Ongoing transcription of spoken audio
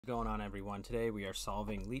Going on, everyone? Today we are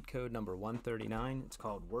solving Leetcode number 139. It's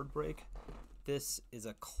called word break. This is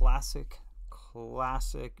a classic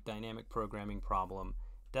dynamic programming problem.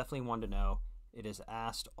 Definitely one to know. It is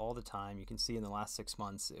asked all the time. You can see in the last 6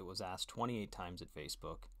 months it was asked 28 times at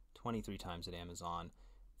Facebook, 23 times at Amazon,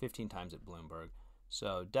 15 times at Bloomberg.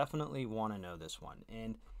 So definitely want to know this one.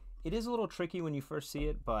 And it is a little tricky when you first see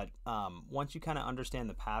it, but once you kind of understand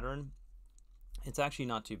the pattern, it's actually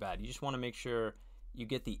not too bad. You just want to make sure you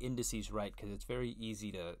get the indices right, because it's very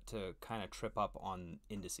easy to kind of trip up on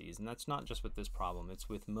indices. And that's not just with this problem, it's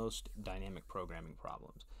with most dynamic programming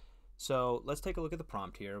problems. So let's take a look at the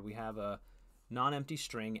prompt here. We have a non-empty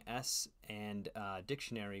string S and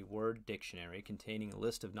dictionary, word dictionary, containing a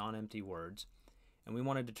list of non-empty words. And we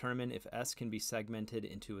want to determine if S can be segmented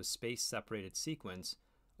into a space-separated sequence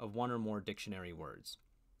of one or more dictionary words.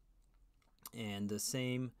 And the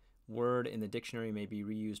same word in the dictionary may be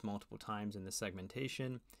reused multiple times in the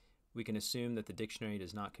segmentation. We can assume that the dictionary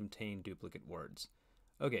does not contain duplicate words.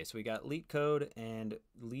 Okay, so we got Leetcode, and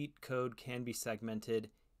Leetcode can be segmented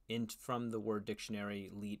from the word dictionary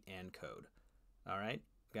Leet and code. All right,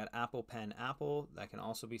 we got apple, pen, apple. That can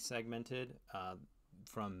also be segmented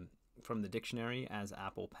from the dictionary as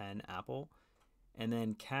apple, pen, apple. And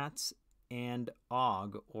then cats and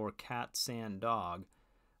og, or cat, sand, dog,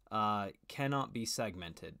 cannot be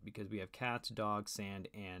segmented because we have cats, dog, sand,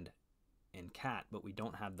 and cat, but we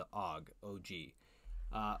don't have the og.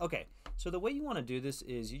 Okay, so the way you want to do this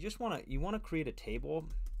is you want to create a table.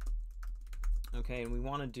 Okay, and we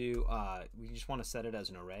want to do we just want to set it as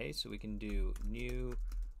an array, so we can do new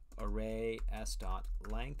array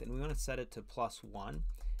s.length, and we want to set it to +1,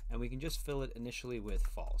 and we can just fill it initially with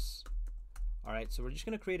false. All right, so we're just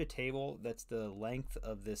going to create a table that's the length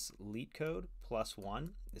of this Leetcode +1.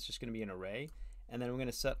 It's just going to be an array, and then we're going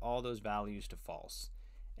to set all those values to false.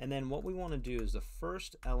 And then what we want to do is the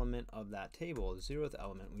first element of that table, the 0th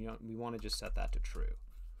element, we want to just set that to true.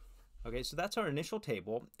 Okay, so that's our initial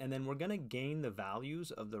table, and then we're going to gain the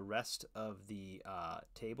values of the rest of the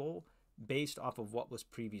table based off of what was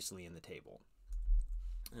previously in the table.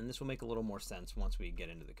 And this will make a little more sense once we get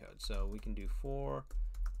into the code. So we can do for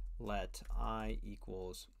let I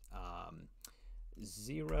equals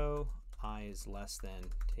 0, I is less than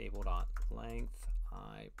table.length,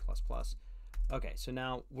 I ++. Okay, so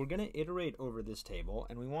now we're going to iterate over this table,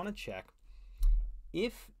 and we want to check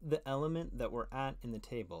if the element that we're at in the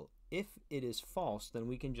table, if it is false, then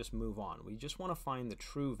we can just move on. We just want to find the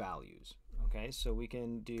true values. Okay, so we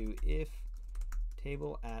can do if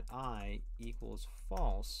table at I equals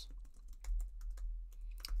false,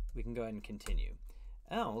 we can go ahead and continue.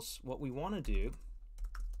 Else, what we want to do,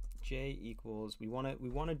 j equals, we want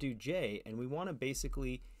to do j, and we want to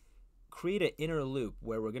basically create an inner loop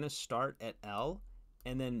where we're going to start at L,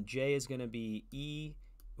 and then j is going to be E,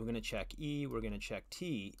 we're going to check E, we're going to check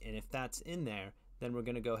T, and if that's in there, then we're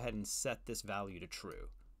going to go ahead and set this value to true.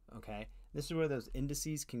 Okay, this is where those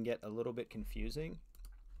indices can get a little bit confusing.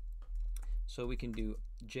 So we can do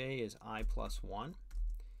j is I +1,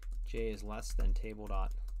 j is less than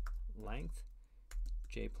table.length,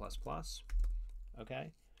 j++,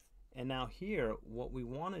 okay? And now here, what we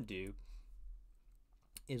want to do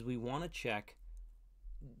is we want to check,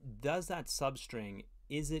 does that substring,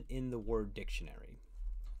 is it in the word dictionary?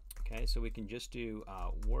 Okay, so we can just do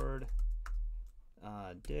word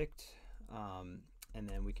dict, and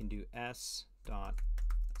then we can do s dot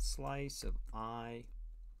slice of I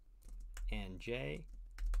and j,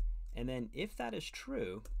 and then if that is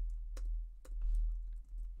true,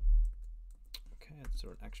 let's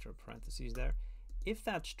throw an extra parentheses there. If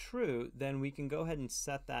that's true, then we can go ahead and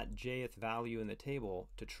set that jth value in the table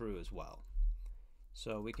to true as well.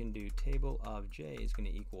 So we can do table of j is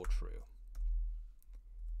going to equal true.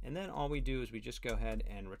 And then all we do is we just go ahead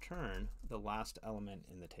and return the last element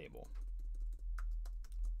in the table.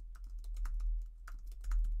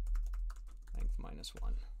 Length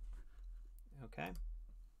 -1. Okay.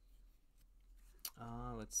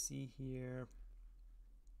 Let's see here.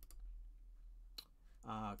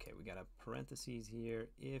 Okay, we got a parentheses here.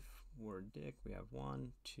 If word dict, we have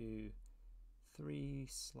 1, 2, 3,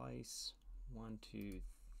 slice, 1, 2,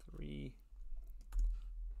 3.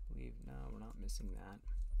 I believe, no, we're not missing that.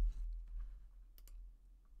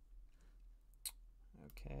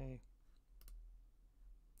 Okay.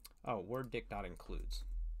 Oh, word dict dot includes.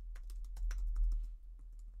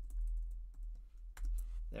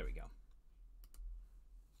 There we go.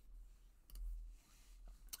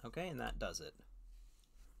 Okay, and that does it.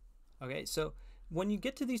 Okay, so When you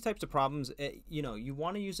get to these types of problems, you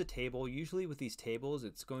want to use a table. Usually with these tables,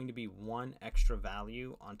 it's going to be one extra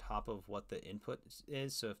value on top of what the input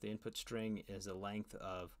is. So if the input string is a length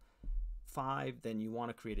of 5, then you want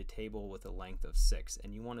to create a table with a length of 6,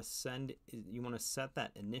 and you want to set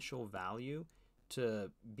that initial value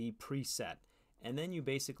to be preset, and then you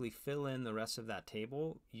basically fill in the rest of that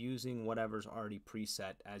table using whatever's already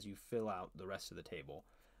preset as you fill out the rest of the table.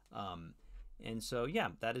 And so yeah,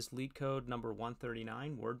 that is Leetcode number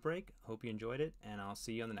 139, word break. Hope you enjoyed it, and I'll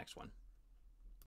see you on the next one.